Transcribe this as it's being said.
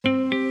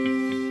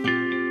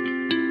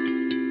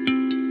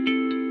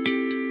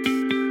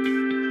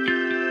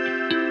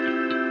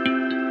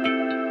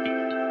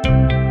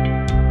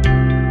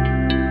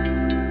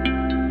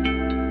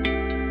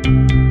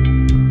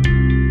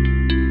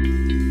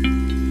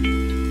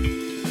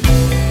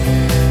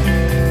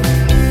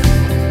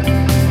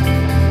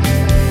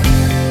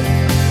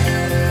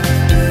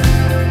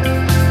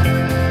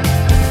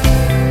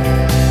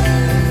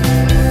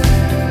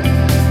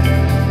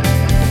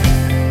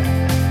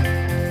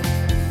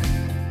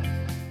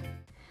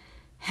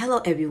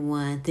Hello,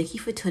 everyone. Thank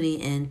you for tuning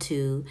in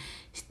to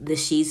the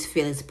She's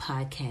Fearless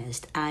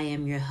podcast. I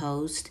am your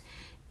host,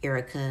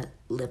 Erica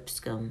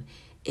Lipscomb.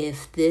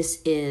 If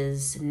this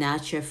is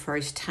not your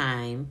first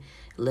time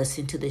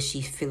listening to the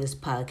She's Fearless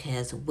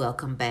podcast,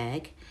 welcome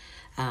back.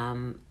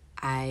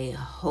 I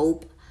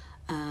hope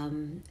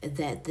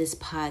that this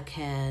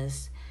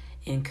podcast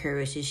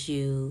encourages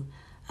you,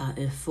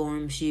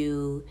 informs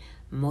you,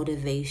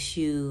 motivates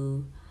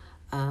you,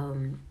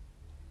 and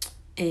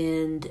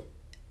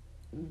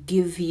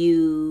give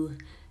you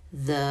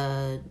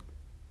the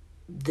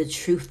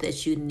truth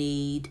that you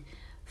need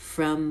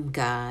from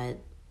God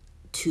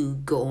to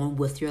go on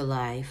with your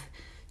life,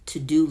 to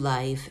do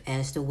life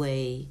in the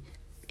way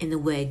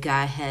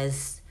God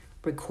has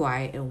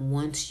required and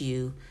wants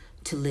you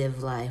to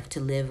live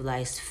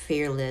life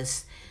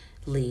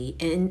fearlessly,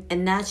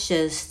 and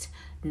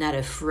not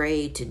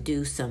afraid to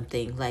do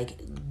something. Like,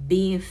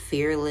 being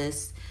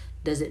fearless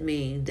doesn't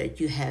mean that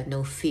you have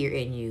no fear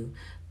in you,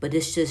 but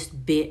it's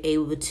just being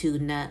able to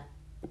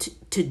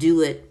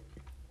do it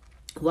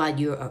while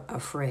you're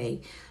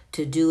afraid,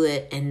 to do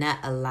it and not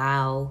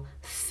allow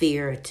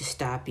fear to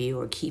stop you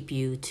or keep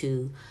you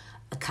to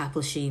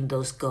accomplishing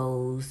those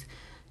goals,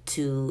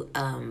 to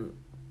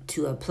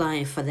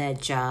applying for that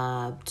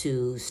job,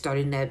 to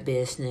starting that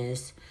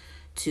business,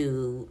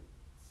 to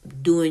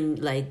doing,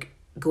 like,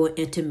 going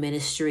into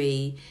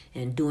ministry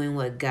and doing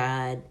what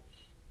God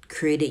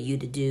created you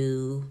to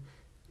do,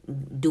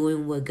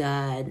 doing what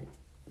God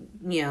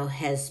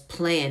has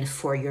planned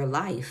for your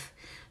life.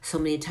 So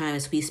many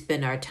times we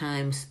spend our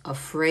times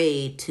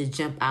afraid to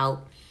jump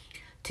out,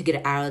 to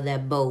get out of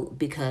that boat,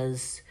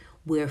 because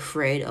we're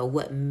afraid of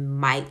what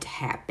might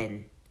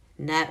happen.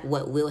 Not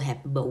what will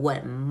happen, but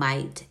what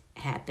might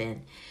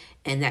happen.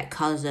 And that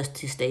causes us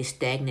to stay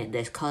stagnant.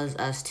 That causes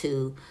us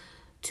to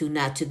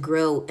not to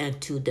grow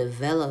and to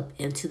develop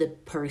into the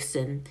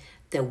person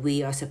that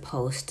we are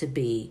supposed to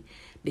be.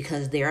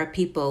 Because there are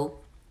people,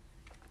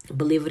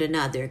 believe it or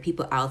not, there are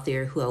people out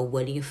there who are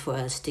waiting for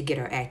us to get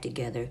our act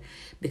together.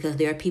 Because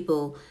there are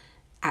people,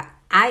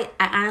 I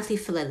honestly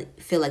feel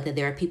like that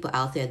there are people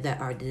out there that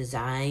are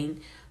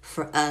designed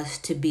for us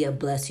to be a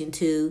blessing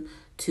to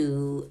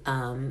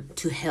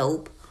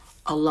help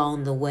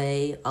along the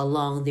way,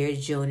 along their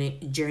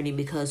journey.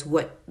 Because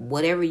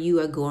whatever you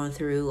are going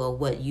through or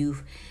what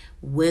you've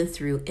went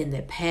through in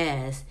the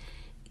past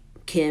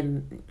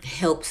can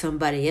help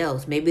somebody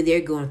else. Maybe they're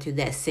going through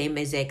that same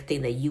exact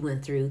thing that you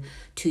went through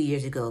 2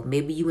 years ago.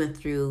 Maybe you went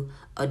through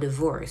a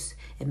divorce,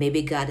 and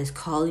maybe God is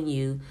calling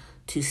you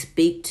to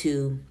speak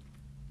to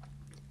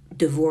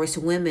divorced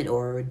women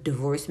or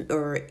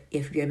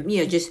if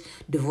you're just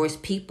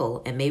divorced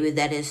people, and maybe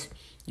that is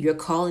your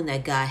calling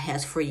that God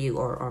has for you,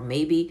 or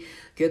maybe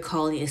your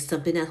calling is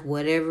something else.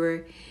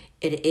 Whatever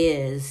it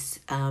is,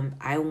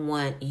 I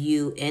want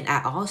you, and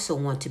I also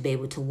want to be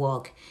able to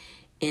walk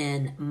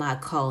in my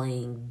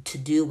calling, to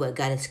do what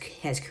God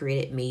has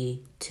created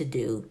me to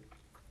do,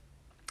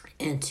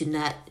 and to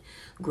not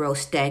grow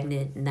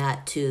stagnant,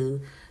 not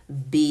to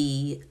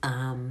be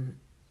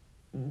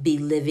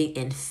living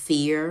in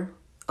fear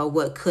of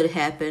what could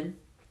happen.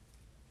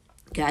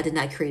 God did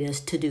not create us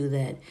to do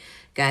that.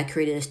 God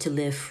created us to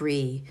live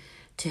free,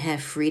 to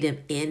have freedom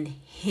in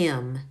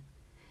Him,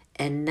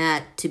 and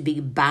not to be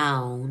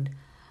bound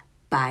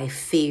by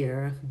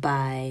fear,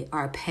 by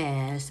our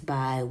past,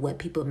 by what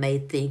people may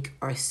think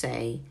or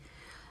say,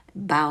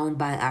 bound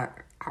by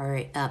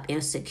our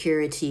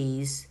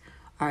insecurities,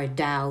 our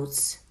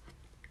doubts,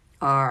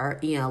 our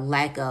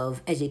lack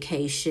of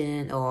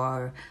education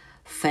or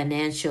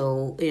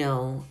financial,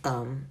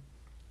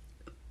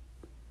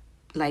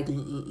 like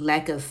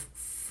lack of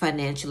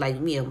financial,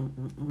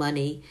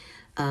 money.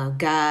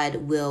 God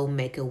will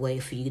make a way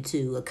for you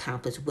to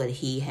accomplish what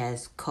He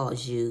has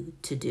caused you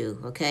to do,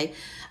 okay?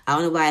 I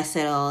don't know why I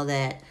said all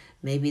that.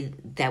 Maybe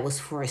that was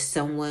for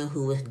someone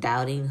who was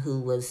doubting, who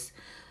was,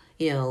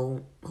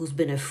 who's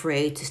been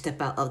afraid to step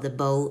out of the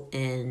boat,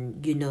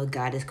 and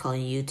God is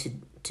calling you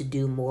to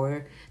do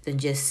more than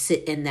just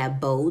sit in that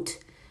boat,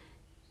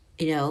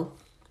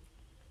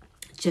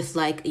 just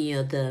like,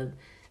 the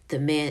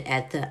man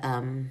at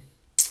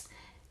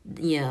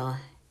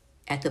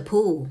the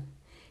pool.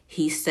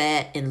 He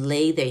sat and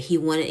lay there. He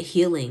wanted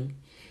healing.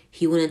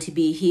 He wanted to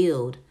be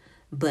healed.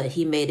 But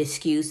he made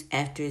excuse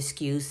after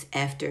excuse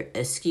after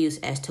excuse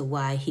as to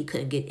why he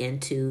couldn't get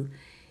into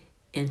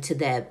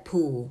that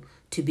pool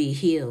to be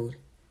healed.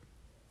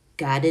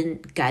 God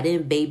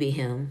didn't baby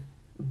him,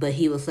 but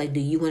He was like,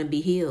 do you want to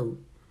be healed?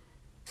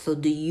 So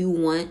do you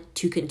want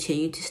to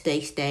continue to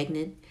stay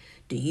stagnant?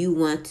 Do you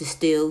want to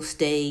still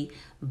stay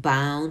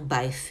bound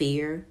by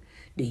fear?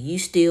 Do you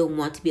still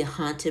want to be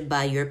haunted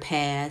by your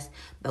past,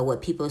 by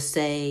what people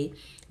say,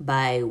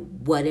 by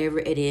whatever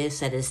it is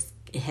that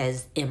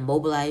has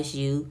immobilized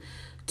you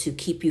to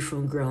keep you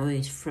from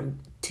growing,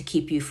 to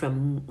keep you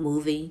from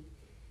moving?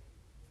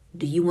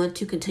 Do you want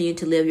to continue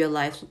to live your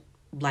life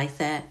like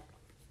that?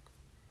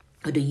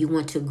 Or do you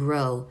want to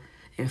grow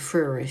and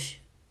flourish?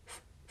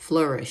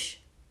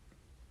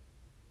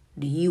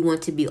 Do you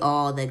want to be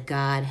all that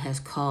God has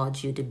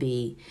called you to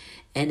be?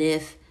 And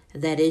if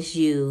that is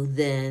you,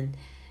 then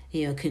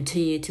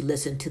continue to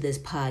listen to this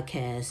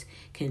podcast,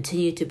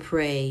 continue to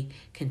pray,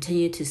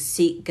 continue to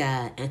seek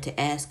God and to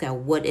ask God,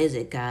 what is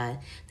it, God,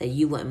 that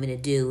you want me to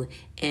do?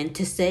 And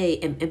to say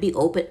and be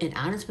open and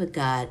honest with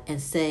God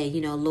and say,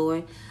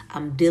 Lord,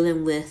 I'm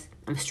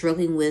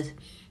struggling with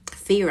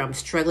fear. I'm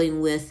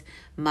struggling with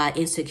my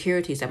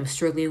insecurities. I'm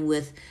struggling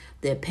with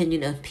the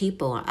opinion of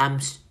people.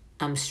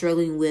 I'm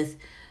struggling with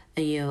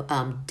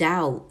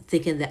doubt,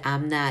 thinking that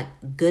I'm not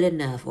good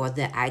enough or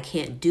that I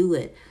can't do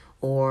it,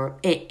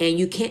 and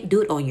you can't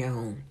do it on your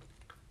own.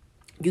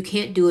 You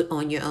can't do it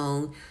on your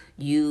own.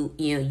 You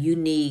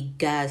need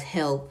God's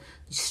help,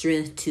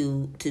 strength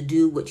to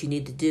do what you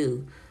need to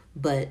do,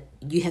 but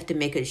you have to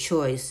make a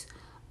choice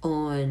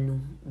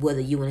on whether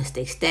you want to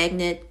stay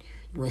stagnant,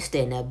 you want to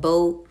stay in that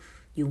boat,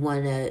 you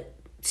want to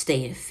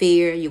stay in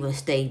fear, you want to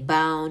stay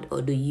bound,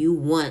 or do you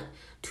want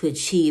to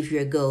achieve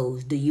your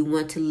goals? Do you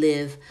want to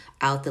live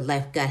out the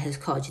life God has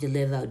called you to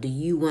live out? Do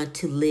you want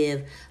to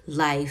live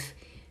life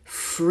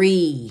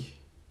free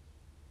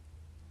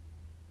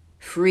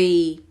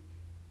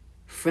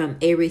from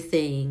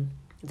everything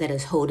that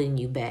is holding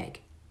you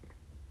back?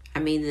 I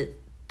mean,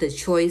 the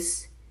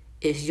choice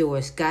is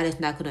yours. God is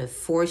not going to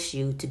force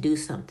you to do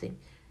something.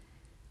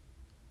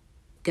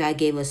 God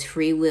gave us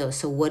free will.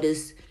 So what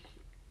is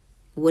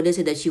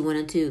it that you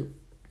want to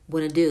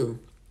do?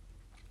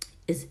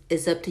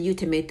 It's up to you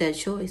to make that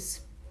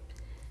choice.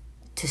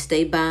 To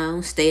stay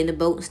bound, stay in the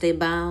boat and stay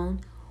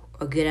bound,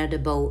 or get out of the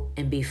boat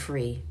and be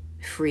free.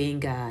 Free in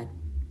God.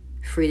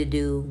 Free to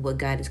do what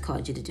God has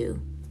called you to do.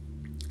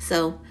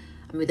 So,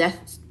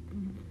 that's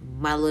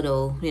my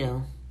little,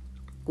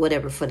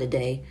 whatever for the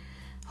day.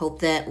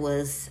 Hope that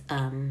was,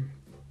 a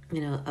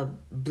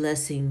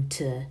blessing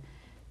to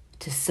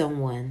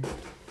someone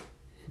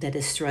that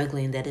is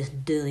struggling, that is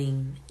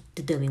dealing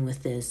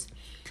with this.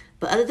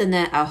 But other than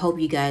that, I hope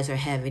you guys are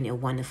having a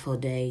wonderful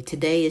day.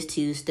 Today is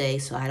Tuesday,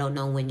 so I don't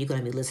know when you're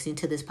going to be listening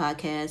to this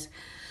podcast.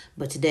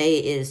 But today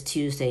is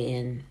Tuesday,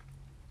 and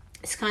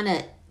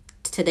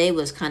today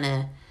was kind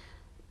of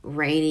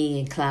rainy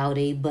and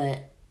cloudy,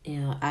 but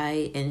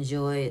I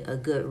enjoy a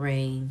good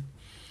rain.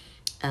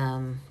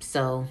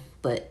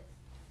 But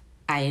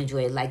I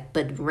enjoy it,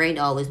 but rain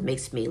always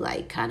makes me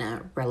kind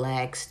of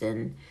relaxed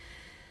and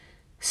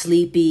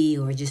sleepy,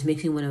 or just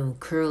makes me want to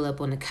curl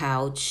up on the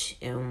couch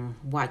and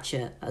watch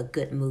a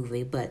good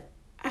movie. But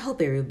I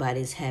hope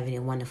everybody's having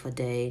a wonderful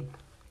day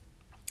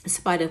in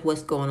spite of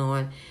what's going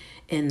on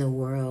in the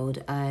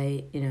world.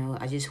 I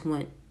just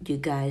want you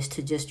guys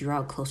to just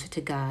draw closer to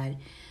God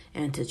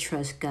and to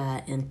trust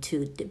God and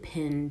to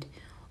depend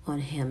on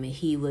Him, and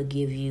He will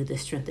give you the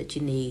strength that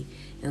you need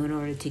in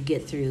order to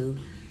get through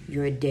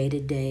your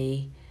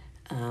day-to-day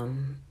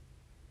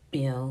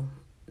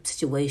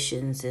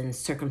situations and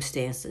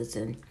circumstances,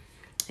 and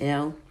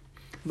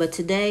but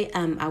today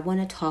I want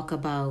to talk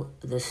about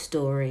the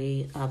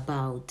story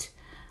about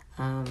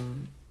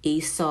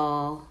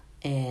Esau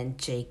and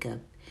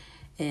Jacob.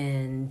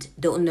 And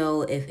don't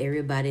know if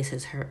everybody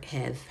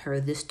have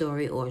heard this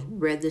story or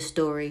read this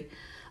story,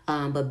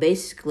 but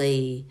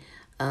basically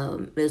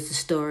it's a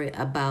story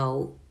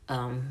about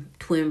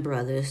twin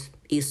brothers,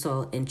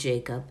 Esau and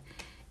Jacob.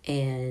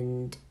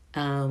 And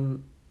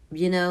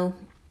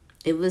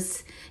it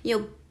was,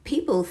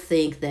 people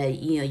think that,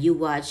 you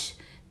watch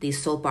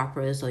these soap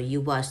operas or you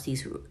watch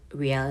these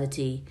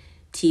reality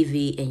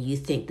TV and you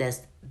think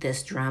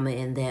there's drama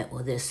in that,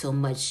 or there's so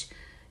much,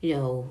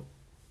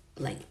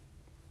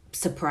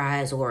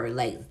 surprise or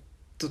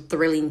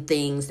thrilling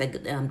things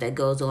that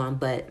goes on.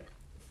 But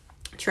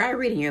try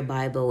reading your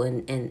Bible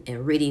and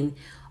reading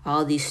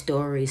all these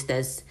stories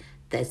that's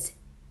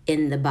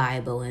in the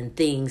Bible, and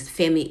things,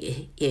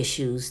 family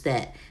issues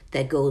that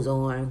goes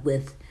on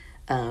with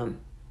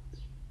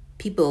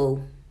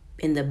people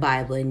in the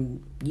Bible,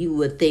 and you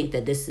would think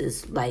that this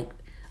is like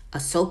a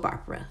soap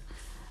opera.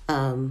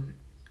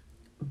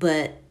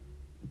 But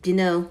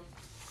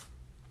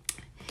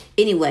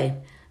anyway,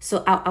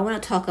 so I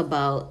want to talk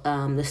about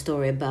the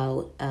story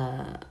about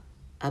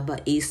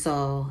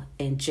Esau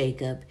and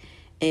Jacob.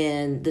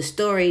 And the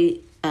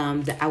story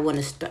that I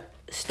want to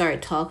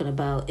start talking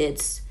about,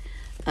 it's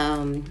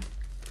I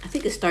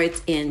think it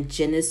starts in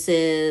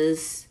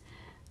Genesis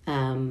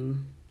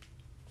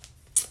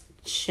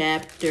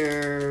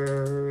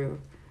chapter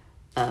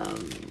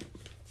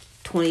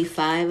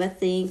 25, I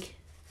think.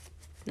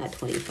 Not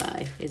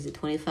 25. Is it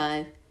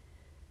 25?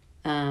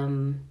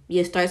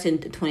 It starts in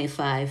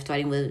 25,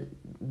 starting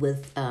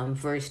with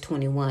verse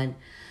 21.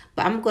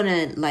 But I'm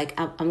gonna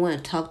I'm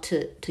gonna talk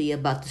to you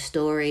about the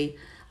story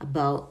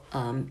about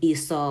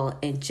Esau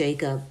and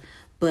Jacob.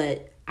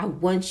 But I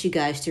want you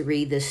guys to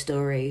read this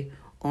story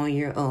on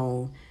your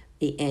own,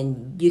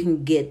 and you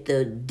can get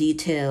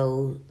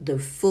the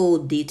full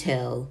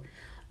detail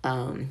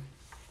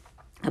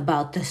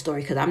about the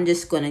story, because I'm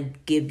just gonna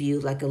give you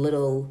like a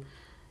little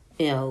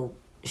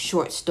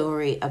short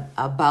story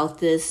about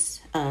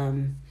this.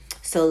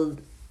 So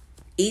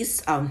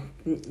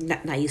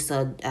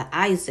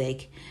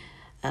Isaac,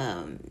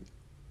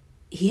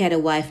 he had a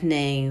wife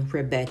named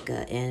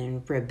Rebecca,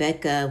 and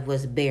Rebecca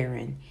was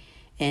barren.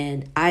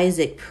 And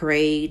Isaac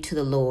prayed to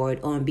the Lord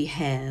on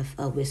behalf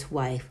of his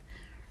wife,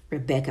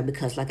 Rebecca,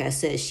 because, like I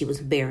said, she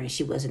was barren.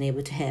 She wasn't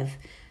able to have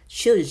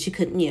children. She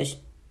couldn't,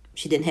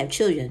 she didn't have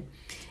children.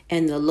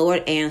 And the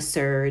Lord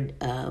answered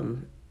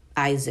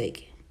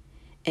Isaac,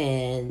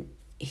 and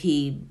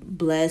he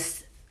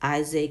blessed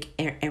Isaac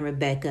and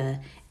Rebecca,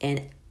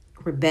 and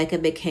Rebecca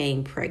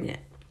became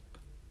pregnant.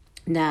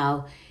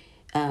 Now,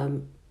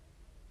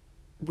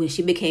 when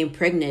she became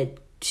pregnant,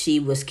 she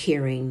was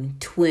carrying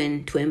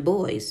twin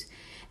boys,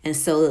 and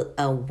so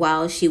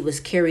while she was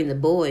carrying the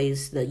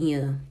boys,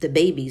 the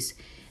babies,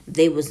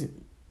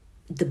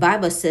 the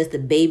Bible says the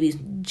babies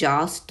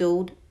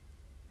jostled,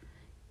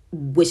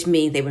 which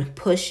means they were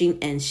pushing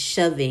and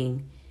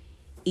shoving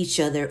each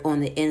other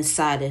on the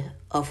inside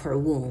of her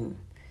womb.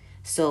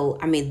 So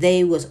I mean,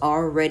 they was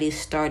already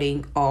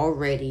starting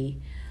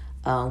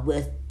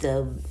with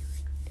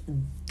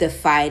the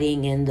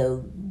fighting and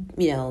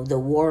the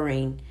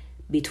warring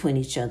between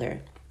each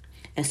other.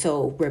 And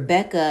so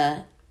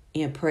Rebecca,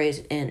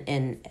 prays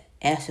and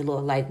asked the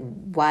Lord, like,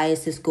 why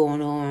is this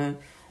going on?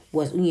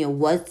 What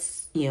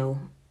is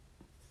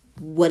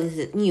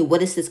it?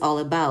 What is this all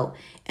about?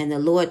 And the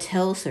Lord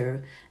tells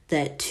her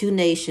that 2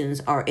 nations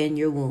are in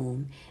your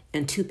womb,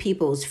 and 2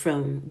 peoples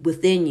from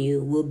within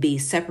you will be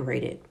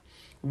separated.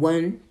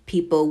 One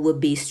people will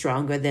be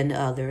stronger than the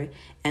other,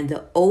 and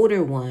the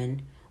older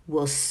one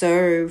will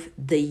serve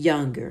the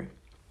younger.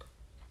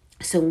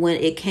 So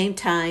when it came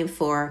time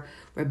for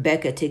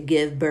Rebecca to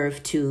give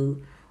birth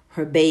to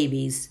her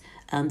babies,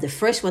 the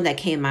first one that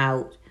came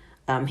out,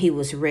 he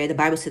was red. The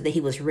Bible said that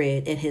he was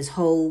red, and his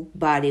whole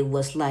body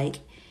was like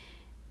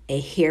a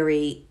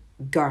hairy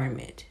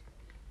garment.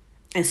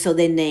 And so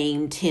they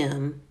named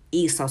him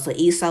Esau. So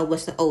Esau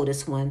was the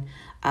oldest one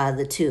of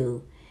the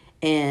 2.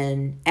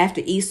 And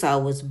after Esau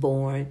was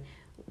born,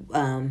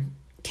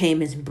 came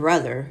his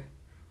brother,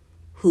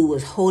 who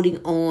was holding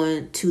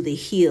on to the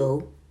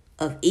heel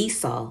of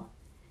Esau,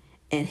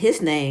 and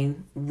his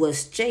name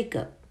was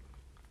Jacob.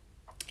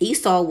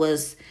 Esau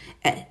was,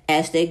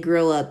 as they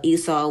grew up,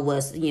 Esau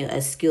was,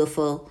 a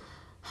skillful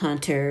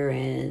hunter,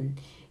 and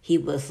he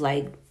was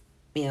like,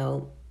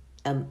 a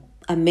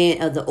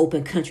man of the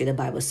open country, the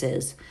Bible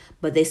says.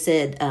 But they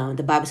said,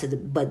 the Bible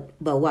said, but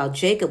while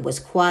Jacob was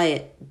a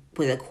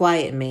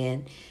quiet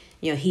man,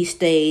 he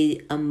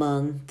stayed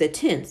among the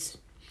tents.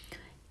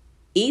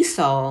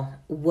 Esau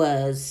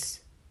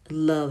was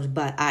loved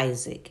by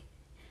Isaac.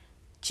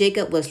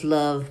 Jacob was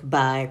loved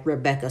by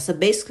Rebecca. So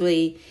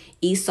basically,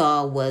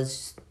 Esau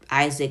was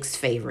Isaac's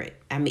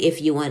favorite. I mean,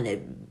 if you want to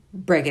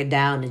break it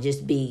down and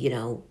just be,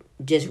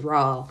 just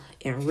raw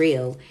and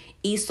real,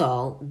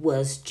 Esau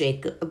was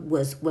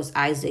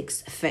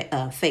Isaac's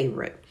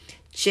favorite.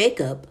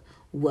 Jacob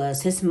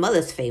was his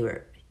mother's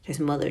favorite. His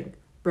mother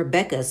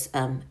Rebecca's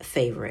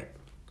favorite.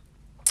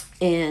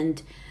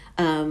 And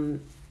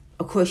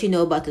of course, you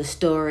know about the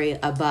story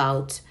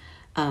about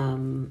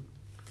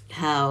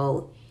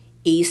how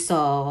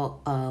Esau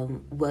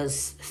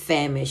was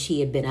famished.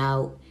 He had been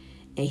out,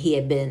 and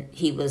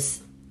he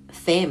was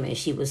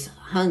famished. He was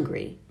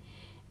hungry,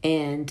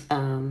 and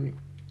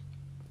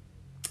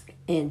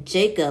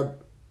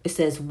Jacob, it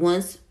says,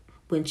 once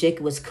when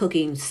Jacob was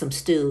cooking some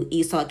stew,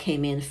 Esau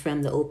came in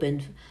from the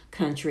open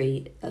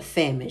country,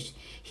 famished.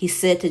 He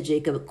said to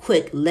Jacob,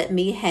 "Quick, let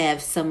me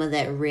have some of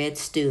that red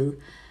stew.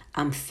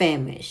 I'm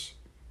famished."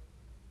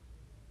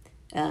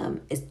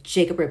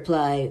 Jacob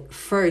replied,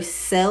 "First,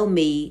 sell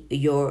me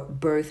your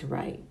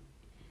birthright."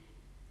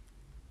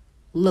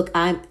 "Look,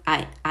 I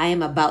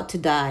am about to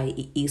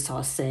die,"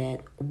 Esau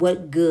said.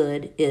 "What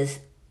good is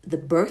the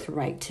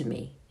birthright to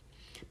me?"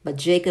 But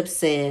Jacob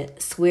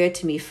said, "Swear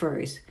to me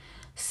first."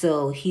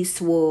 So he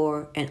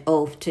swore an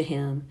oath to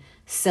him,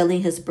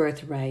 selling his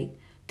birthright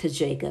to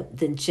Jacob.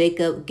 Then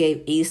Jacob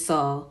gave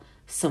Esau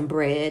some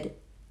bread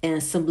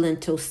and some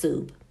lentil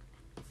soup,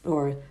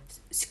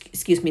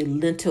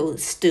 lentil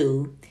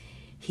stew.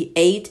 He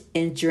ate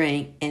and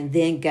drank and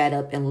then got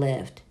up and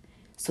left.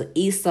 So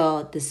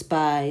Esau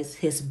despised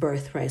his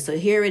birthright. So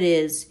here it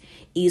is.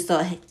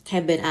 Esau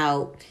had been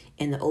out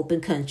in the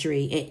open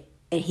country,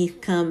 and he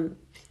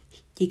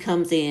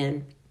comes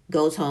in,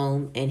 goes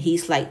home, and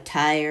he's like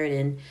tired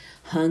and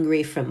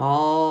hungry from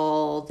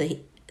all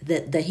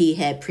that he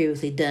had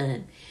previously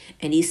done.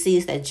 And he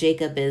sees that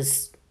Jacob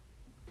is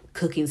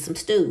cooking some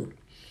stew.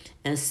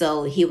 And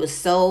so he was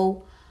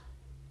so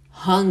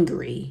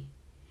hungry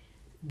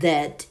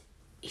that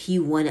he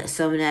wanted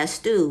some of that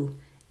stew.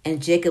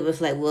 And Jacob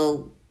was like,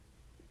 "Well,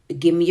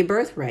 give me your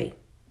birthright.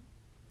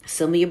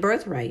 Sell me your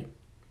birthright."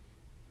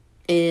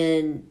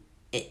 And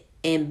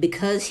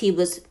because he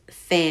was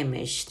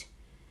famished,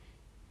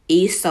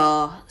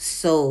 Esau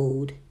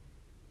sold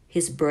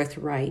his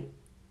birthright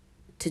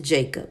to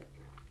Jacob.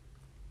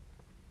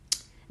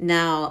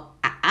 Now,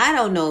 I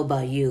don't know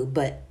about you,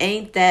 but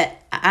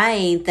I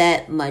ain't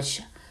that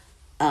much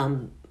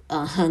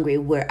hungry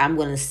where I'm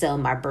going to sell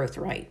my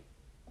birthright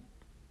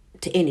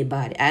to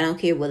anybody. I don't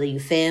care whether you're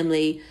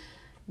family,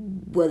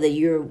 whether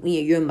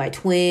you're my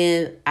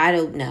twin. I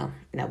don't know.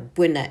 no,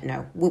 we're not.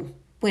 No,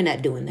 we're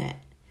not doing that.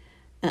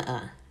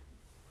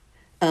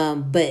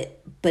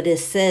 But it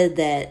said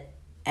that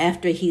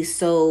after he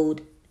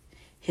sold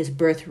his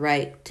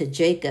birthright to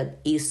Jacob,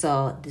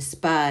 Esau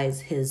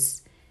despised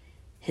his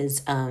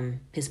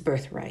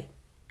birthright.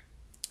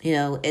 You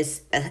know,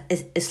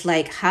 it's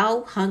like,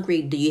 how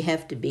hungry do you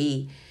have to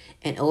be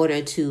in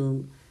order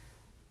to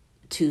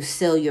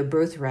sell your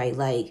birthright?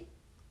 Like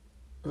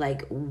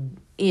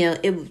I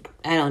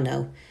don't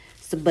know.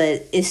 So,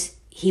 but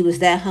he was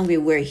that hungry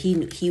where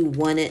he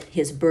wanted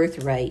his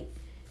birthright.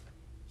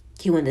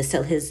 He wanted to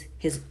sell his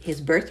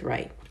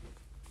birthright.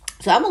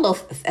 So I'm a little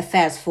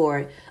fast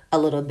forward a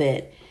little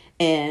bit,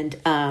 and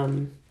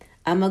I'm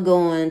gonna go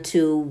on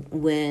to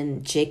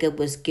when Jacob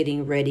was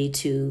getting ready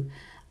to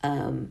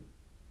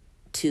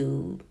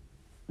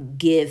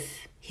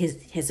give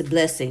his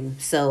blessing.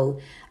 So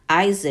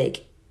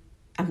Isaac,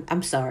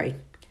 I'm sorry,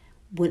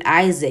 when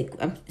Isaac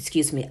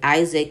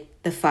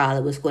the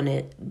father was going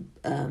to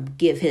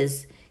give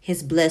his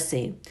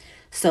blessing.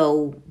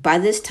 So by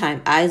this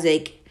time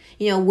Isaac,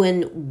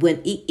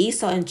 when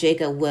Esau and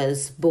Jacob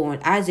was born,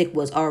 Isaac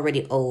was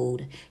already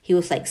old. He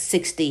was like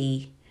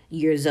 60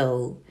 years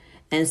old.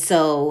 And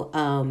so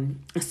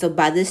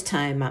by this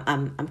time,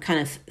 I'm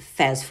kind of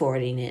fast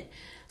forwarding it.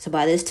 So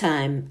by this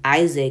time,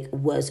 Isaac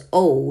was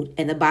old,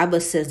 and the Bible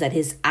says that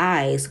his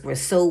eyes were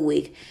so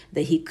weak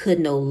that he could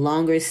no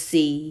longer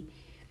see.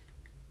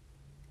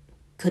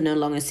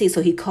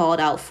 So he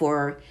called out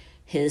for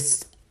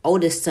his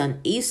oldest son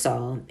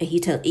Esau, and he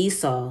told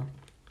Esau,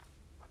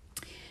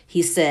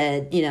 he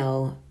said,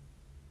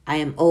 I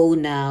am old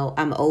now.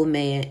 I'm an old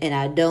man, and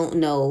I don't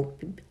know.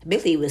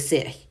 Basically, he was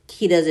sick.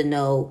 He doesn't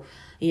know,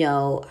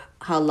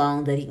 how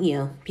long that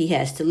he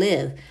has to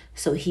live.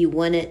 So he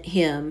wanted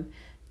him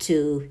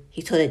to.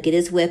 He told him to get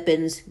his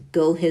weapons,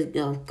 go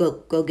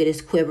get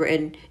his quiver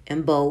and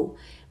bow,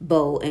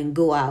 and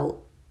go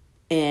out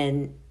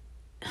and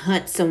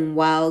hunt some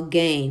wild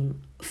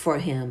game for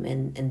him,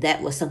 and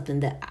that was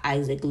something that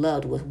Isaac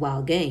loved, was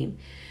wild game.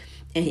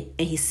 And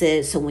he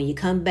said, so when you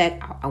come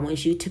back, I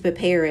want you to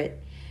prepare it,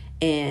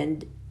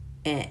 and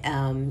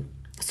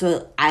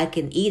so I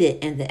can eat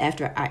it, and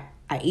after I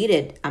eat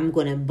it, I'm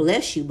going to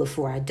bless you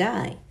before I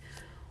die.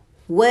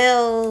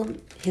 Well,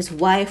 his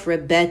wife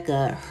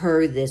Rebecca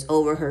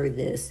overheard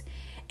this,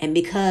 and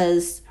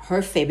because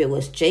her favorite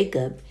was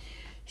Jacob,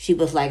 she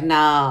was like,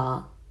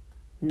 nah,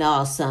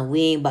 son,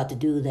 we ain't about to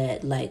do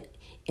that. Like,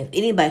 if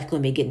anybody's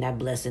going to be getting that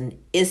blessing,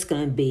 it's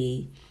going to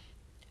be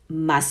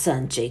my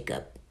son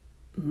Jacob,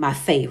 my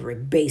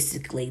favorite,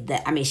 basically.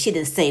 She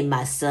didn't say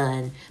my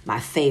son, my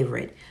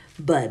favorite,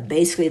 but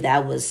basically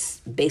that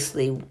was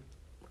basically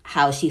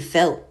how she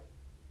felt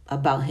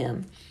about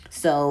him.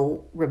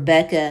 So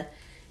Rebecca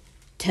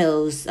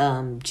tells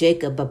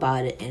Jacob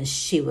about it, and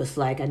she was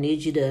like, I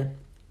need you to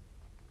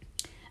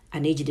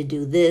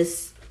do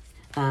this.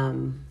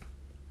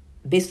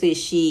 Basically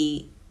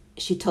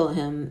she told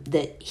him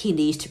that he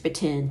needs to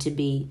pretend to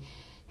be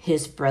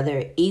his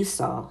brother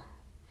Esau.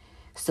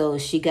 So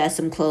she got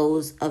some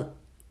clothes of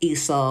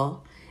Esau,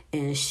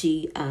 and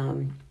she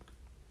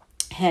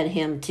had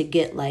him to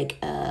get like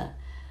the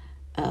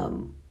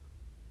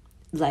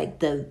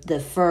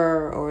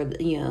fur, or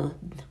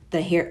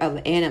the hair of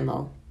an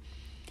animal,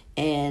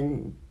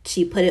 and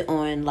she put it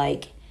on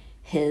like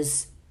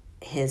his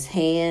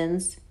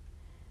hands,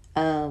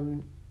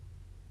 and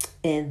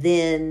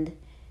then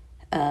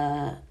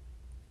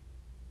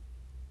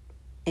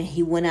and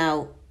he went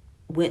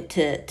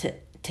to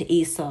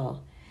Esau.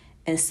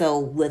 And so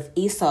with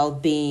Esau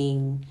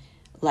being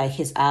like,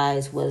 his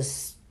eyes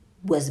was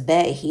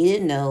bad, he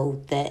didn't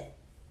know that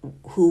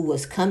who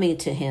was coming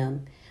to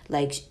him.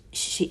 Like,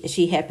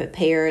 she had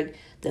prepared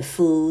the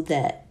food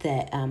that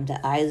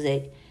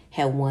Isaac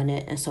had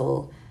wanted. And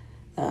so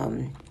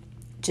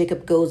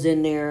Jacob goes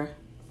in there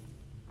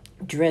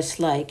dressed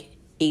like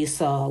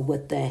Esau,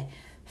 with the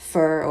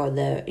fur, or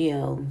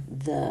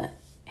the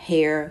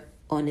hair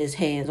on his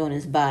hands, on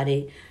his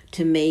body,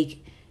 to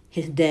make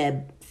his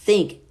dad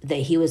think that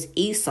he was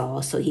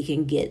Esau so he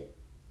can get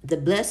the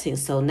blessing.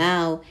 So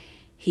now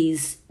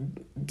he's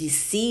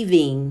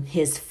deceiving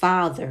his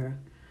father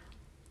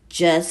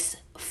just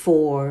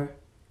for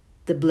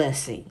the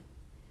blessing.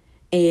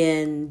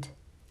 And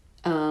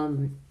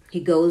he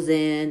goes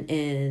in,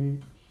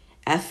 and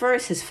at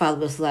first his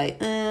father was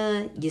like,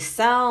 you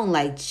sound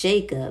like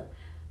Jacob,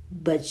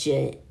 but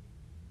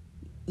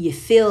you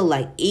feel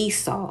like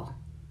Esau.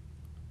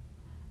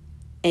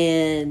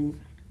 And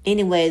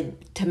anyway,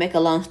 to make a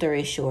long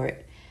story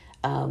short,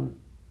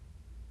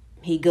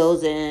 he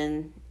goes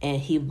in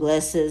and he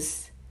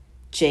blesses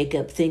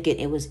Jacob, thinking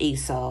it was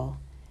Esau.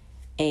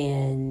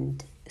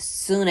 And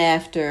soon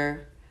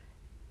after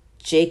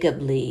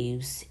Jacob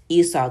leaves,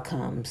 Esau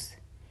comes,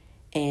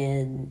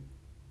 and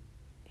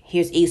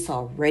here's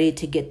Esau ready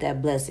to get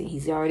that blessing.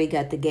 He's already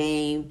got the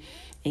game,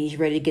 and he's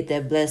ready to get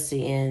that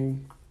blessing.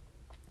 And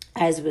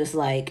Isaac was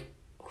like,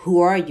 who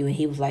are you? And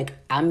he was like,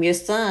 I'm your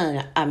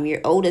son. I'm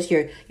your oldest,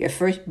 your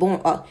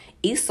firstborn,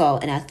 Esau.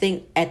 And I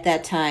think at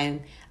that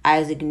time,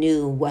 Isaac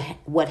knew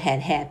what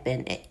had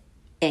happened.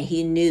 and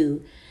he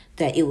knew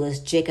that it was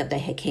Jacob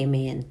that had came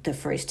in the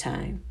first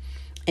time.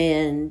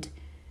 And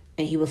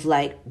he was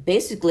like,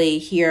 basically,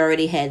 he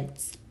already had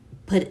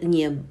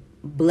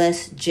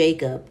blessed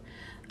Jacob.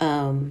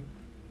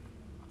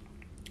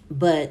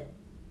 But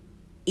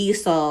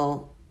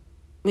Esau,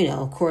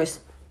 of course,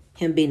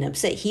 him being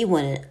upset, he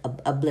wanted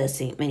a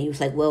blessing. And he was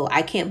like, well,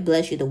 I can't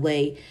bless you the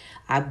way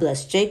I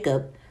blessed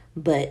Jacob.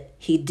 But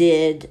he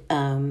did.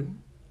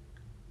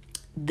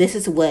 This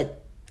is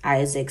what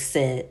Isaac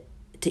said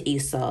to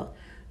Esau.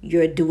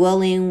 Your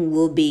dwelling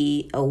will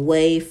be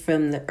away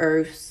from the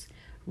earth's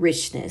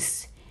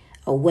richness,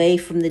 away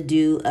from the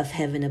dew of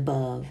heaven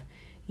above.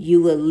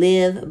 You will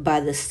live by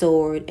the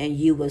sword, and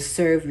you will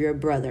serve your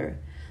brother.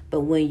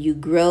 But when you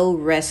grow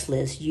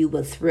restless, you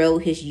will throw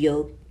his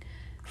yoke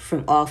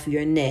from off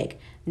your neck.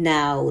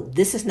 Now,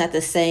 this is not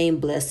the same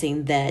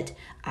blessing that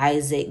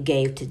Isaac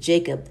gave to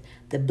Jacob.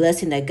 The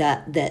blessing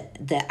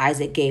that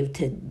Isaac gave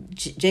to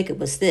Jacob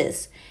was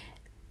this: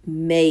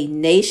 may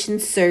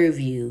nations serve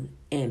you,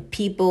 and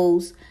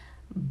peoples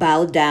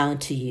bow down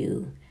to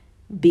you.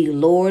 Be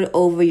Lord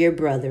over your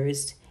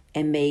brothers,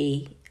 and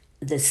may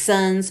the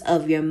sons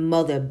of your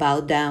mother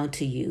bow down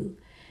to you.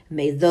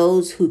 May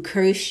those who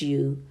curse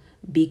you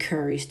be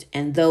cursed,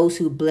 and those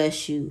who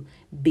bless you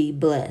be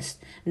blessed.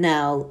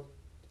 Now,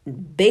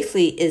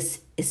 basically,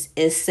 is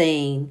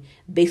saying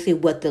basically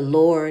what the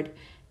Lord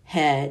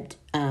had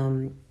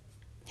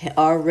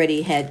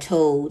already had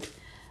told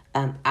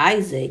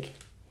Isaac,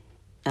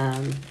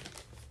 that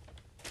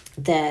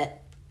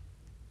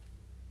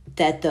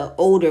the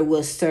older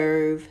will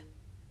serve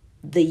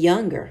the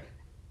younger.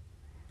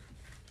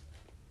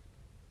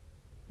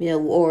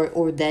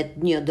 Or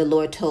that the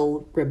Lord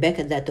told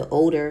Rebecca that the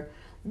older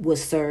would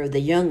serve the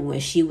young when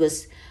she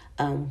was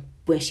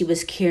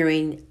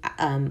carrying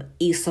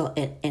Esau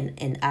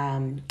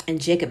and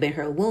Jacob in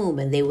her womb,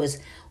 and they was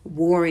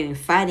warring and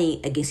fighting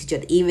against each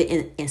other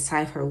even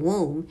inside her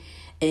womb.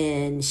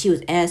 And she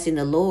was asking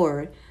the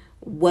Lord,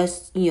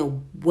 what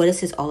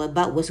is this all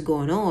about? What's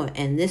going on?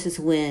 And this is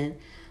when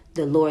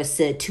the Lord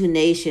said, two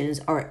nations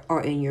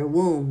are in your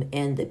womb,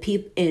 and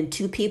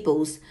two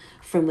peoples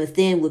from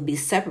within would be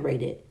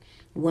separated.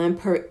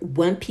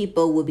 One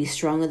people would be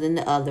stronger than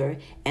the other,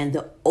 and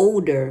the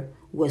older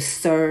would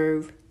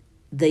serve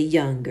the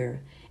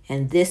younger.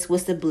 And this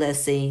was the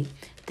blessing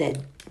that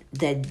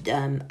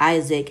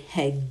Isaac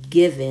had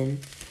given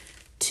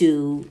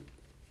to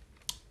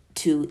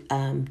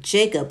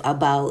Jacob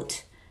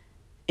about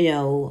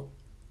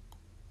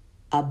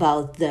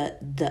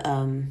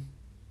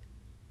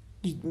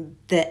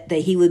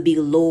that he would be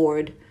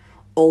Lord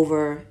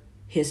over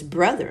his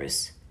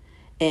brothers.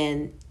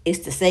 And it's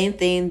the same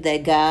thing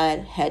that God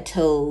had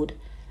told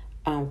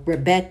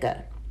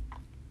Rebecca.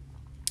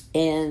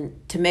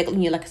 And to make,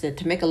 like I said,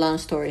 to make a long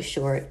story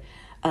short,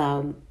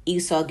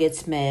 Esau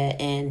gets mad,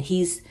 and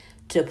he's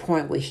to the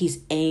point where he's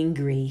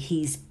angry.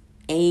 He's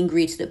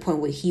angry to the point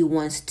where he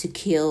wants to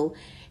kill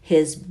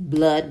his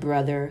blood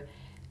brother,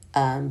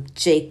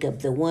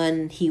 Jacob, the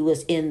one he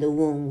was in the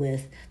womb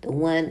with, the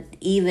one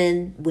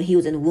even when he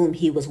was in the womb,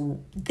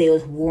 they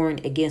was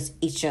warring against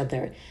each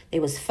other. They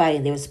was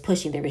fighting, they was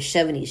pushing, they were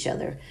shoving each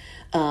other.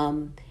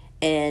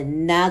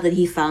 And now that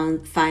he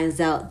finds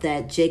out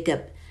that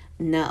Jacob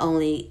not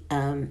only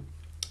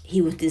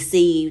he was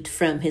deceived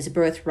from his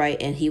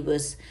birthright, and he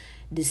was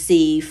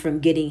deceived from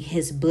getting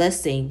his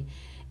blessing.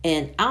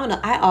 And I don't know,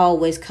 I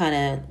always kind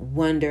of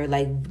wonder,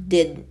 like,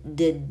 did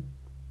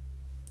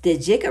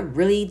Jacob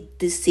really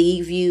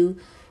deceive you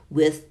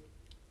with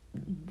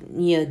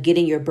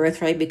getting your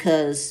birthright?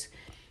 Because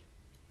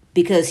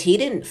he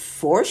didn't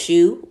force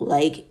you.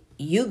 Like,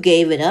 you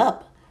gave it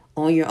up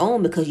on your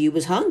own because you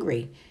was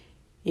hungry.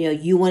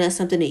 You wanted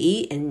something to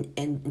eat,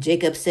 and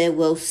Jacob said,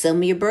 well, sell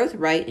me your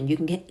birthright and you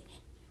can get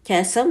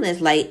something. That's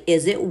like,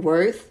 is it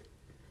worth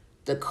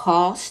the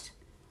cost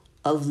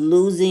of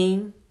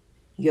losing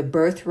your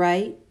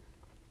birthright?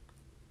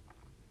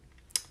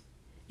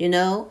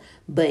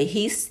 But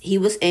he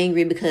was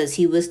angry because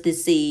he was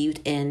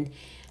deceived, and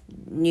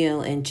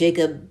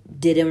Jacob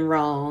did him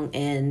wrong,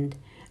 and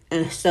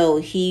so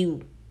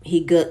Jacob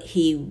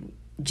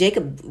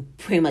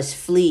pretty much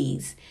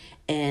flees,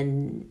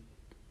 and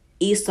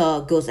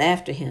Esau goes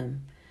after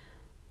him.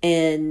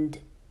 And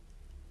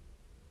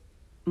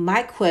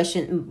my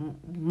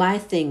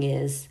thing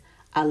is,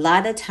 a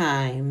lot of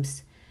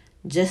times,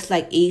 just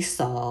like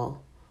Esau,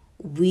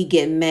 we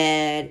get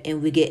mad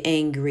and we get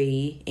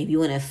angry and we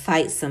want to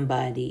fight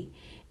somebody,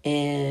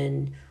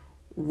 and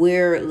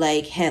we're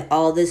like, have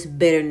all this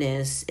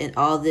bitterness and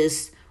all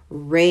this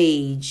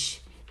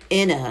rage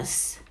in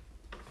us,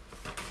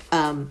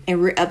 and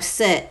we're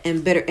upset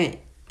and bitter and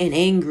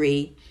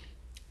angry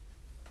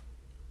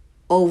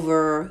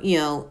over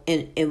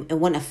and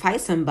want to fight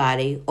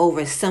somebody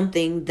over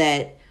something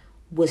that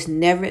was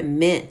never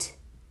meant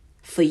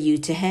for you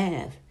to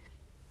have,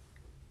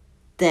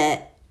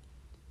 that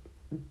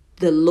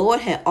the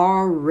Lord had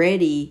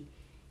already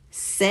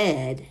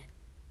said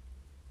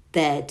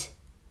that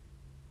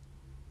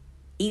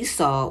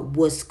Esau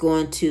was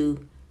going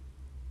to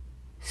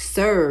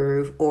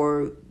serve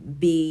or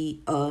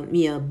be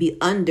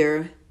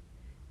under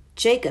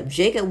Jacob.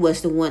 Jacob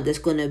was the one that's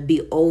going to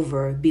be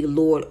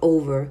Lord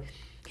over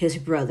his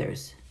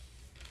brothers.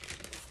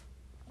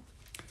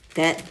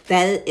 That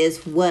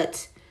is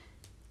what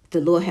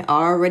the Lord had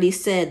already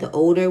said. The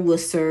older will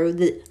serve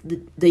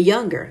the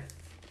younger.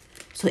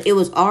 So it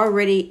was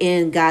already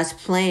in God's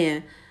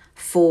plan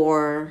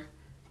for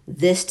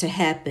this to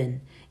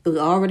happen. It was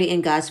already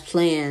in God's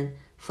plan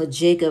for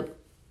Jacob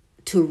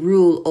to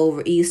rule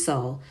over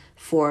Esau,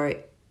 for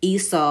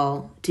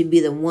Esau to be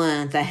the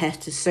one that has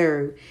to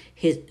serve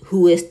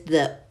who is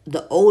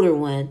the older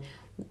one,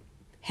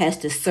 has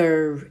to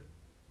serve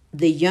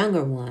the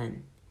younger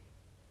one.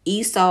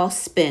 Esau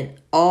spent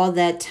all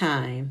that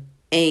time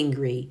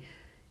angry,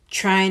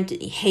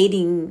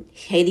 hating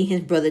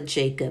his brother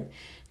Jacob,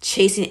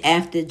 chasing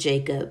after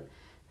Jacob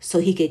so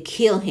he could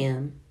kill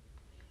him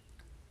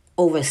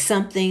over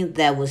something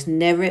that was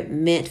never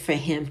meant for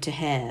him to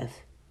have.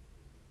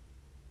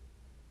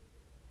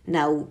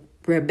 Now,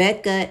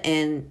 Rebecca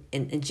and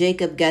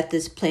Jacob got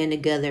this plan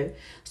together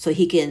so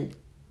he can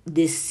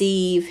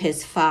deceive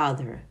his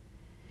father.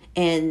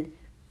 And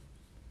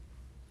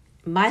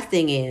my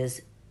thing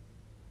is,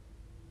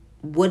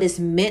 what is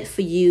meant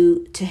for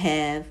you to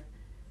have,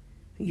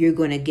 you're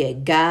going to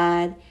get.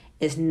 God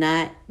is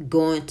not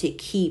going to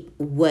keep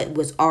what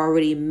was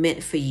already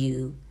meant for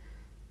you,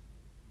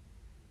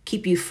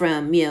 keep you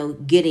from,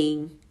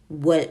 getting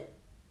what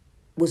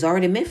was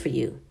already meant for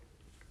you.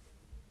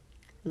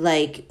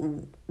 Like,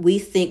 we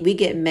think we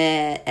get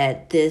mad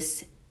at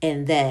this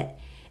and that,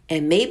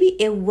 and maybe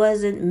it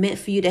wasn't meant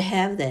for you to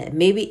have that.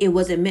 Maybe it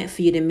wasn't meant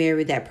for you to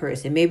marry that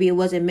person. Maybe it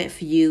wasn't meant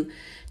for you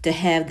to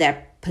have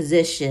that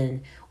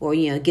position, or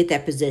get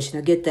that position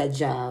or get that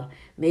job.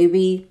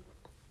 Maybe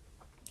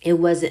it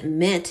wasn't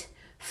meant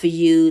for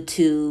you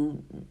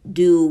to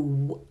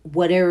do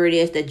whatever it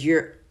is that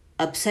you're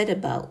upset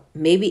about.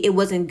 Maybe it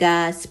wasn't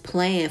God's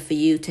plan for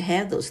you to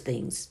have those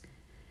things.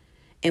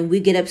 And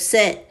we get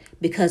upset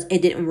because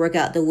it didn't work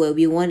out the way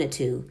we wanted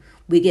to.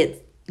 We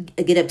get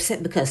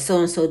upset because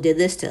so-and-so did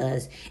this to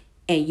us.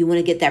 And you want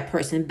to get that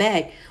person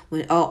back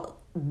when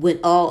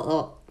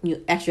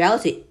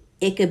actuality,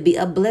 it could be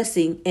a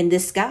blessing in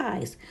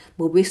disguise.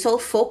 But we're so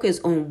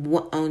focused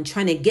on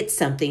trying to get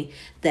something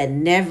that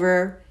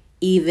never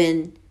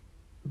even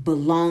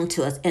belonged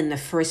to us in the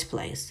first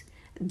place.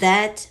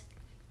 That,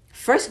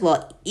 first of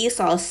all,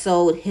 Esau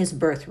sold his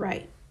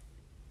birthright.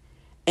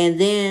 And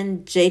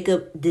then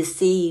Jacob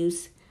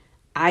deceives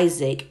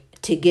Isaac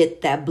to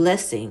get that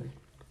blessing.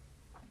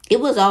 It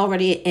was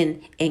already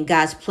in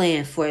God's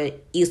plan for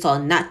Esau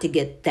not to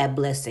get that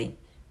blessing.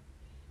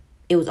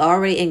 It was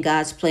already in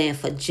God's plan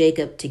for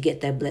Jacob to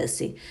get that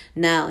blessing.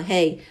 Now,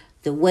 hey,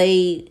 the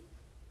way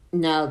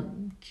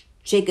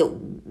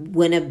Jacob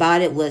went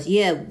about it was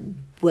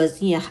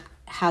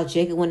how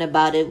Jacob went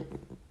about it,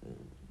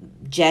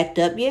 jacked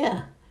up,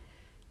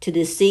 to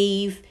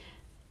deceive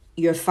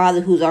your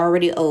father who's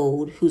already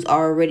old, who's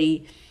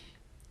already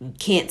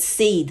can't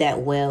see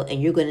that well,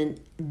 and you're going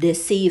to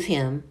deceive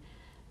him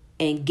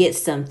and get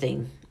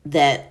something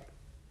that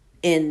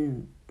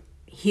in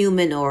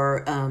human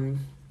or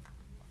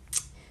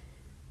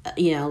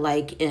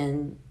like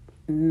in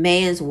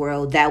man's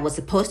world that was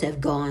supposed to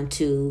have gone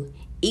to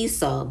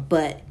Esau,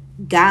 but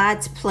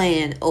God's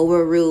plan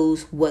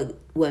overrules what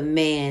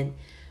man,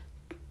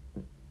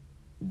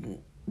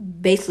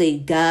 basically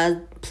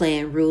God's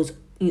plan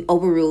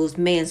overrules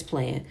man's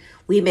plan.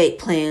 We make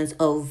plans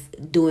of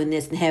doing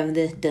this and having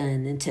this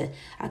done and to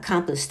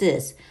accomplish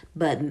this,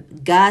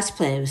 but God's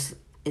plan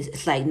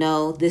is like,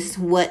 no, this is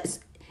what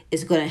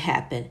is going to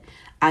happen.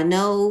 I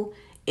know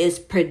it's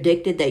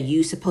predicted that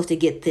you're supposed to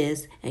get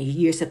this and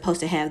you're supposed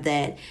to have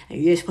that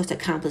and you're supposed to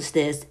accomplish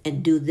this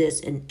and do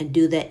this and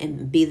do that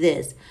and be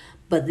this,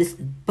 but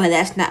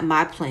that's not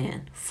my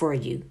plan for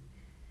you.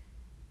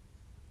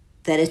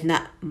 That is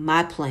not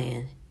my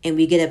plan. And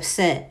we get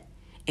upset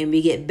and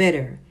we get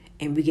bitter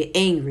and we get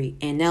angry.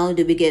 And not only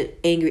do we get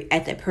angry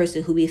at that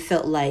person who we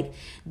felt like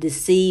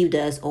deceived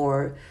us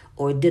or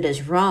did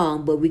us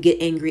wrong, but we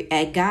get angry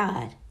at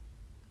God.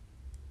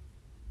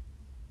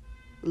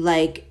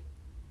 Like,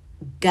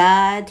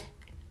 God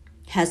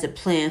has a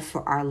plan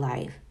for our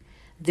life.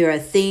 There are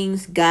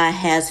things God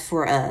has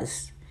for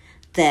us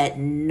that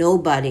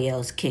nobody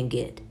else can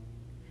get.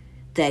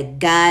 That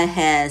God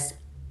has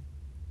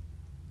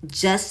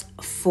just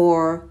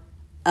for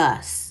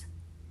us.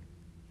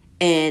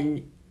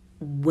 And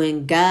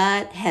when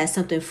God has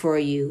something for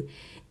you,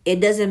 it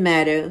doesn't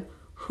matter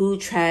who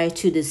tries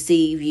to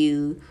deceive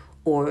you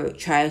or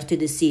tries to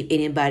deceive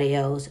anybody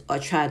else or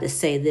try to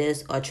say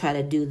this or try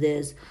to do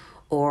this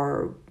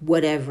or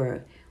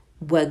whatever.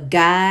 What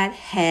God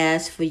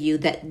has for you,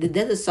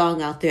 there's a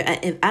song out there.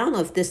 I don't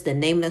know if this is the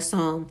name of the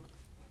song,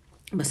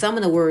 but some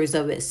of the words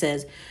of it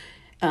says,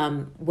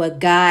 what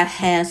God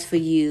has for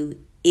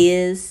you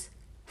is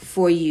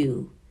for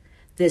you.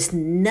 There's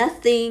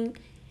nothing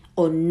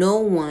or no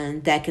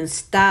one that can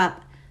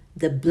stop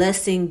the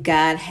blessing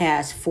God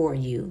has for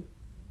you.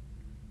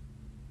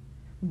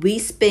 We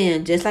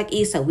spend, just like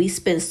Esau, we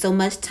spend so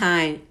much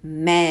time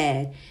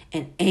mad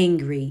and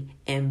angry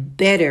and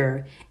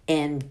bitter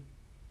and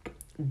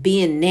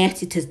being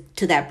nasty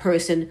to that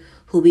person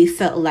who we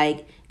felt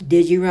like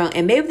did you wrong.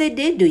 And maybe they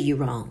did do you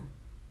wrong.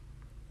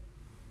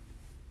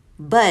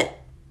 But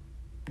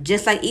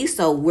just like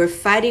Esau, we're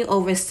fighting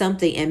over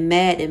something and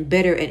mad and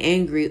bitter and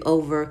angry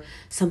over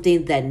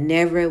something that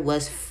never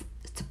was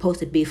supposed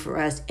to be for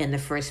us in the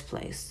first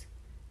place.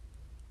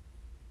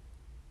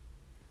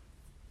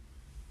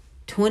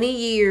 20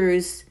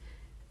 years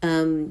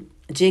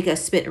Jacob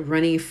spent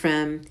running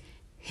from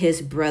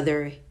his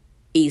brother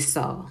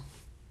Esau.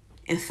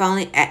 And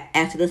finally,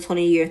 after the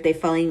 20 years, they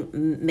finally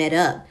met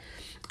up.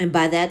 And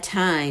by that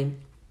time,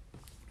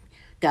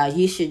 God,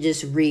 you should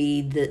just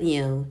read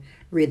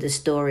the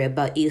story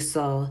about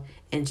Esau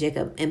and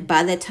Jacob. And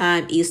by the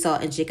time Esau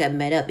and Jacob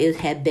met up, it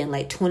had been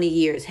like 20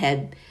 years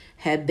had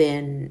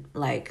been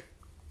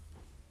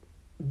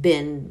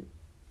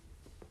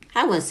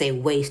I wouldn't say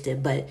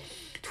wasted, but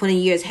 20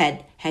 years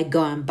had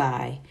gone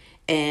by,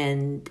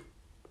 and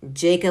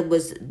Jacob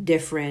was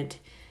different.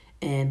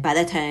 And by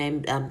that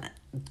time,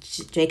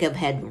 Jacob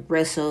had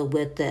wrestled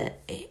with the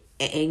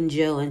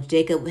angel, and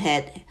Jacob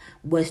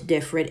was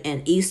different,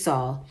 and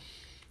Esau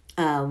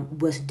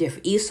was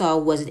different. Esau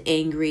wasn't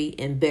angry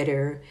and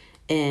bitter,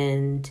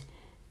 and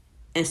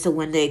so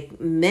when they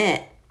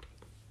met,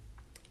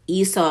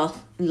 Esau's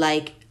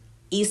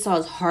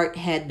heart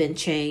had been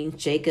changed.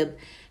 Jacob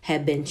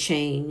had been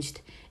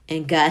changed,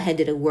 and God had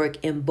did a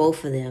work in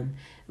both of them.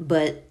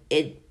 But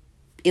it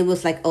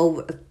was like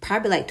over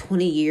probably like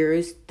 20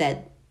 years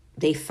that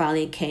they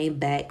finally came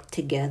back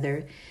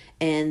together.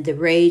 And the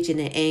rage and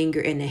the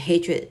anger and the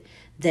hatred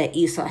that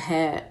Esau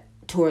had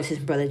towards his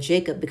brother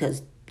Jacob,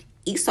 because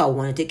Esau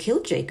wanted to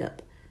kill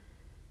Jacob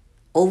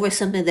over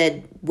something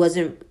that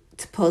wasn't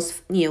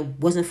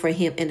for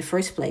him in the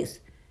first place.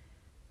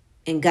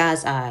 In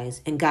God's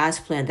eyes, in God's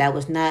plan, that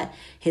was not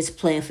his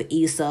plan for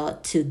Esau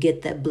to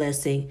get that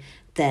blessing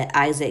that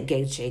Isaac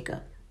gave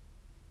Jacob.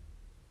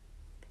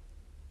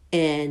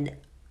 And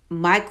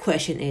my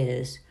question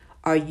is,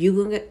 are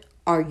you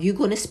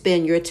going to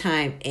spend your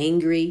time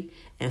angry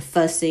and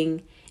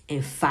fussing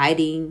and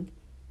fighting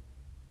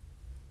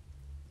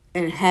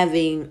and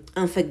having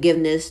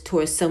unforgiveness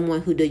towards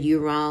someone who did you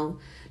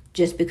wrong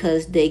just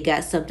because they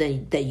got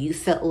something that you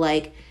felt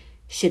like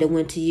should have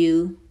went to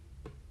you,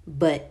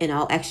 but in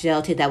all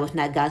actuality that was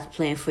not God's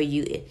plan for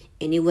you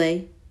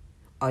anyway?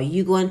 Are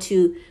you going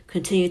to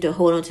continue to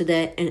hold on to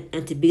that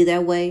and to be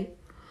that way?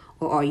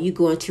 Or are you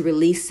going to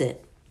release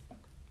it?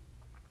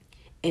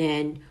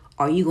 And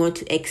are you going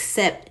to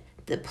accept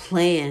the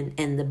plan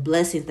and the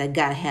blessings that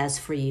God has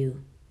for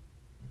you?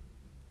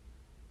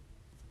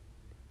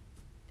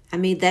 I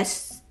mean,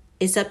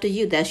 it's up to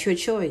you. That's your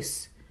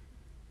choice.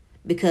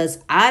 Because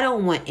I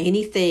don't want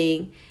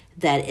anything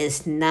that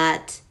is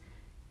not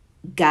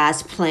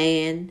God's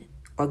plan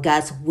or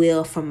God's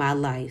will for my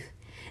life.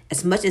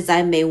 As much as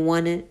I may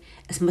want it,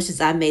 as much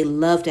as I may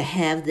love to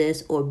have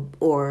this or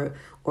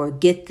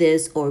get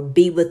this or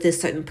be with this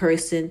certain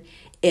person,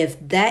 if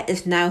that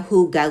is not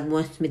who God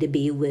wants me to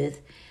be with,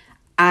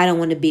 I don't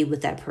want to be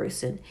with that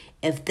person.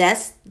 If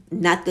that's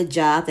not the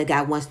job that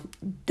God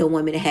don't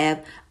want me to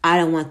have, I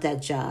don't want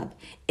that job.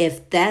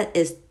 If God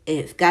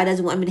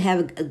doesn't want me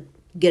to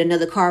get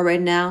another car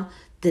right now,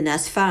 then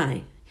that's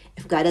fine.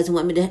 If God doesn't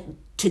want me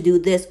to do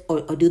this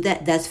or do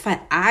that, that's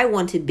fine. I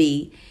want to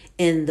be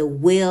in the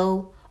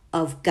will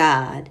of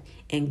God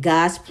and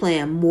God's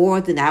plan more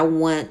than I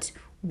want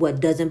what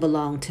doesn't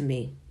belong to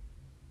me.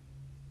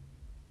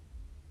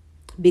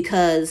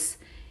 Because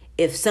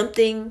if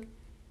something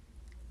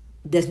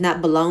does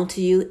not belong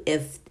to you,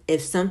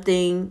 if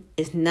something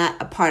is not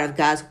a part of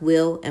God's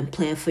will and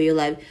plan for your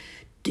life,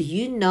 do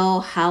you know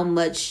how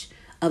much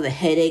of a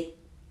headache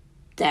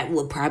that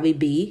would probably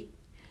be?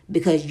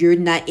 Because you're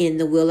not in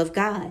the will of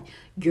God.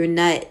 You're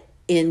not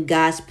in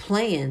God's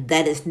plan.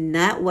 That is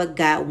not what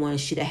God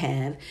wants you to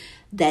have.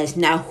 That is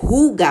not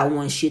who God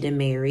wants you to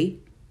marry.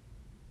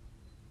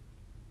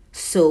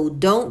 So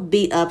don't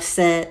be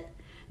upset.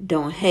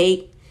 Don't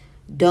hate.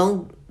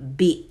 Don't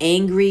be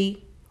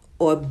angry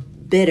or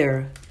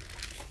bitter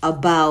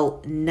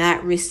about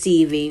not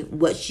receiving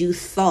what you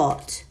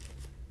thought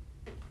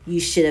you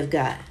should have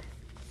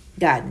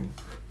gotten.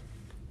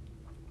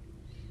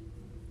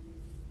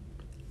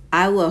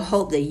 I will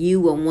hope that you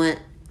will want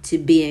to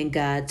be in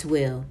God's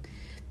will,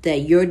 that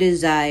your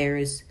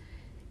desires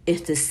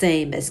is the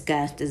same as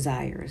God's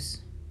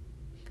desires.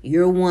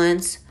 Your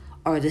wants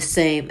are the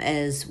same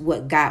as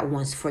what God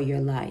wants for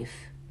your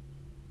life.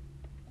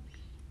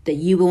 That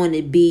you will want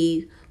to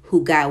be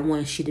who God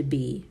wants you to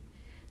be.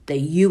 That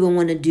you will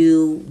want to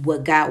do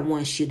what God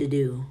wants you to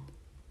do.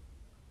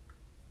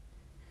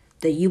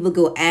 That you will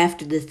go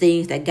after the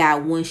things that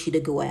God wants you to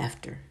go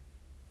after.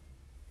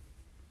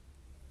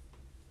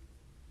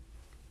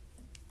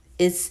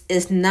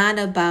 It's not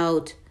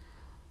about,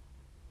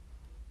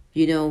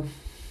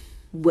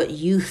 what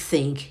you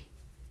think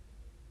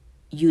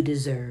you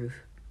deserve,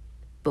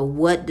 but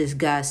what does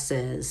God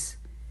says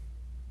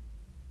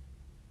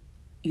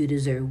you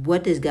deserve?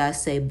 What does God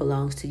say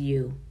belongs to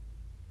you?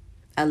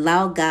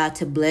 Allow God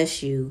to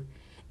bless you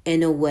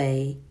in a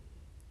way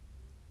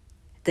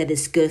that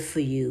is good for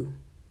you,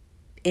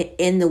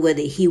 in the way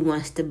that He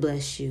wants to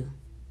bless you.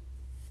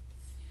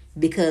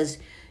 Because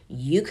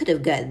you could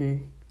have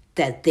gotten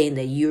that thing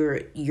that you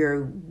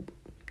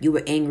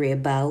were angry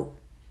about,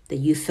 that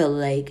you felt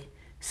like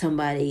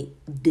somebody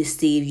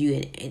deceived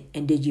you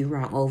and did you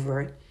wrong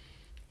over.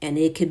 And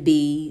it could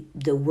be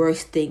the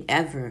worst thing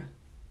ever.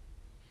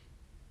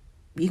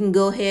 You can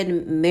go ahead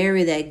and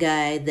marry that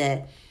guy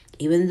that,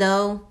 even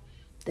though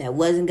that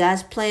wasn't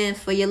God's plan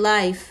for your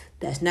life,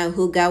 that's not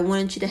who God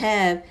wanted you to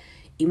have,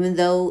 even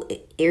though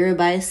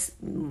everybody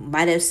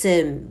might have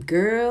said,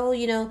 girl,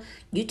 you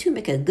two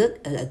make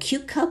a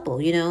cute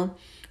couple,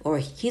 or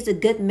he's a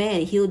good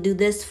man, he'll do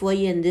this for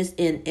you and this,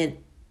 and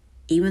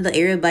even though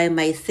everybody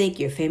might think,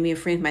 your family and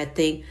friends might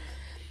think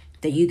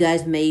that you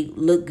guys may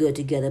look good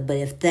together, but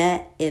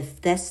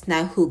if that's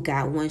not who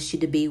God wants you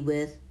to be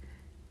with,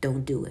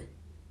 don't do it.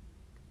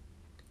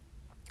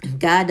 If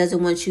God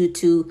doesn't want you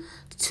to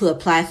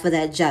apply for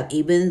that job,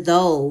 even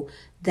though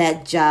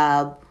that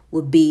job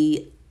would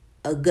be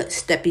a good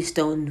stepping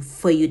stone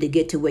for you to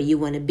get to where you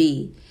want to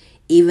be,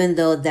 even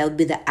though that would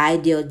be the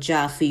ideal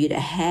job for you to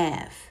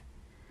have,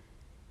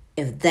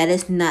 if that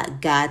is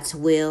not God's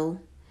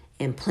will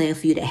and plan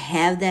for you to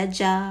have that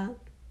job,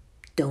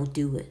 don't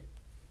do it.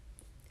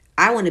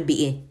 I want to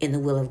be in the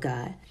will of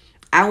God.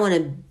 I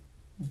want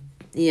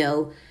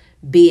to,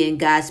 be in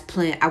God's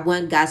plan. I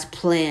want God's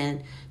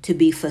plan to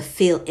be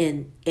fulfilled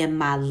in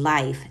my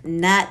life,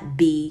 not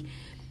be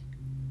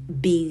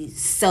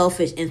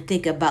selfish and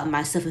think about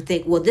myself and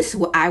think, well, this is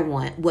what I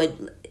want.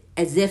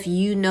 As if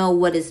you know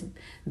what is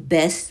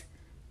best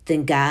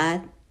than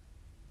God.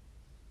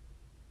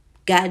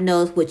 God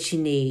knows what you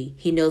need.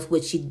 He knows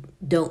what you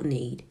don't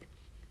need.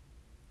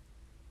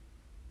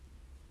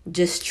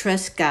 Just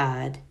trust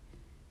God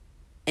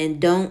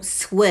and don't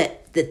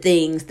sweat the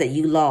things that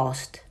you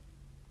lost.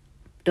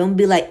 Don't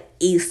be like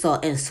Esau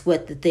and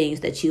sweat the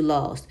things that you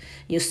lost.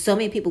 So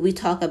many people, we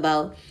talk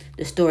about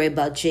the story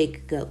about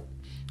Jacob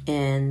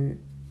and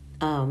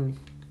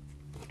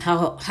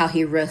how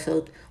he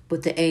wrestled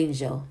with the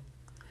angel.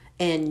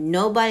 And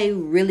nobody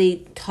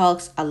really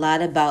talks a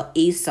lot about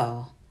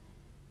Esau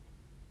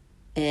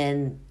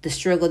and the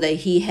struggle that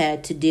he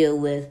had to deal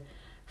with,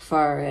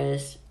 far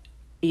as,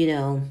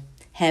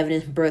 having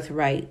his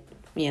birthright,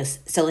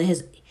 selling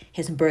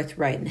his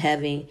birthright, and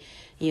having,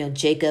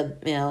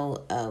 Jacob,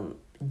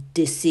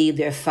 deceive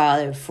their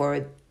father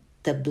for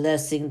the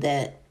blessing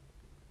that,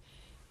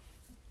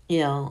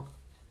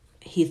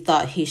 he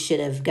thought he should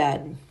have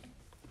gotten.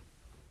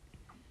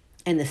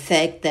 And the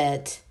fact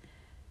that,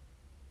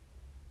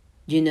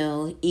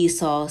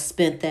 Esau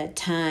spent that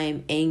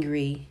time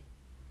angry,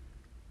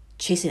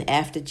 chasing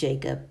after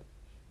Jacob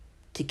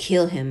to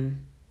kill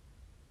him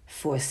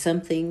for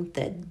something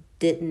that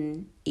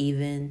didn't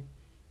even,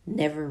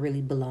 never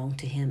really belong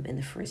to him in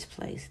the first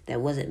place, that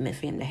wasn't meant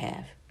for him to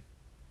have.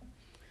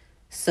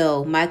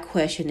 So my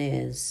question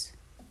is,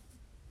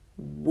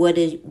 what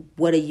are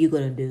you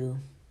going to do?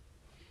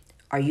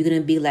 Are you going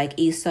to be like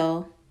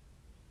Esau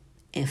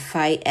and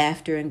fight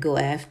after and go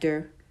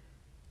after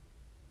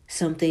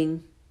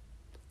something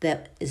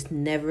that is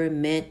never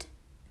meant,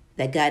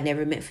 that God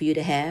never meant for you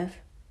to have?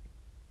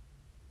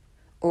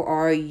 Or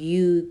are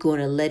you going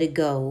to let it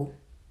go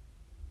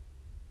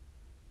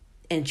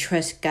and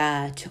trust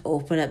God to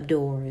open up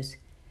doors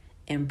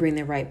and bring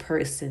the right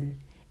person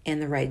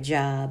and the right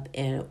job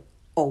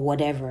or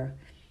whatever,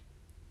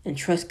 and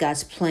trust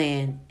God's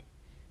plan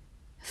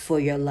for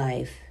your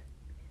life?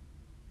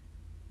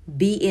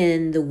 Be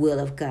in the will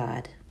of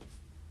God.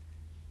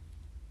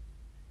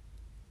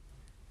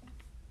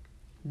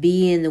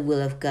 Be in the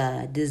will of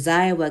God.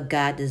 Desire what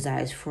God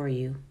desires for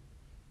you.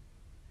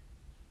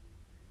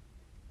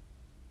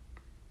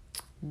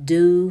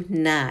 Do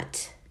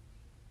not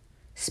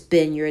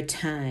spend your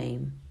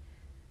time,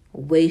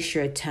 waste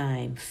your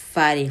time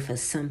fighting for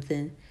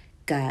something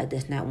God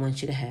does not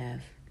want you to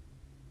have.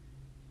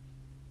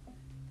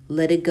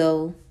 Let it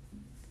go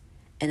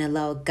and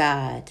allow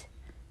God's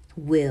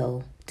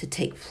will to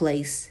take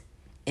place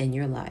in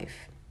your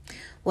life.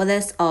 Well,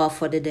 that's all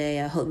for today.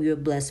 I hope you were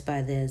blessed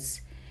by this.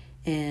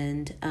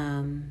 And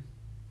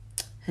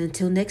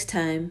until next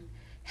time,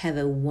 have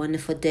a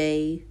wonderful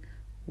day,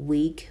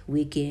 week,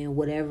 weekend,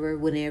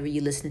 whenever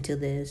you listen to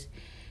this.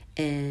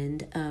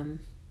 And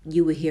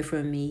you will hear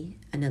from me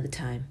another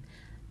time.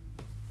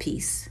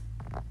 Peace.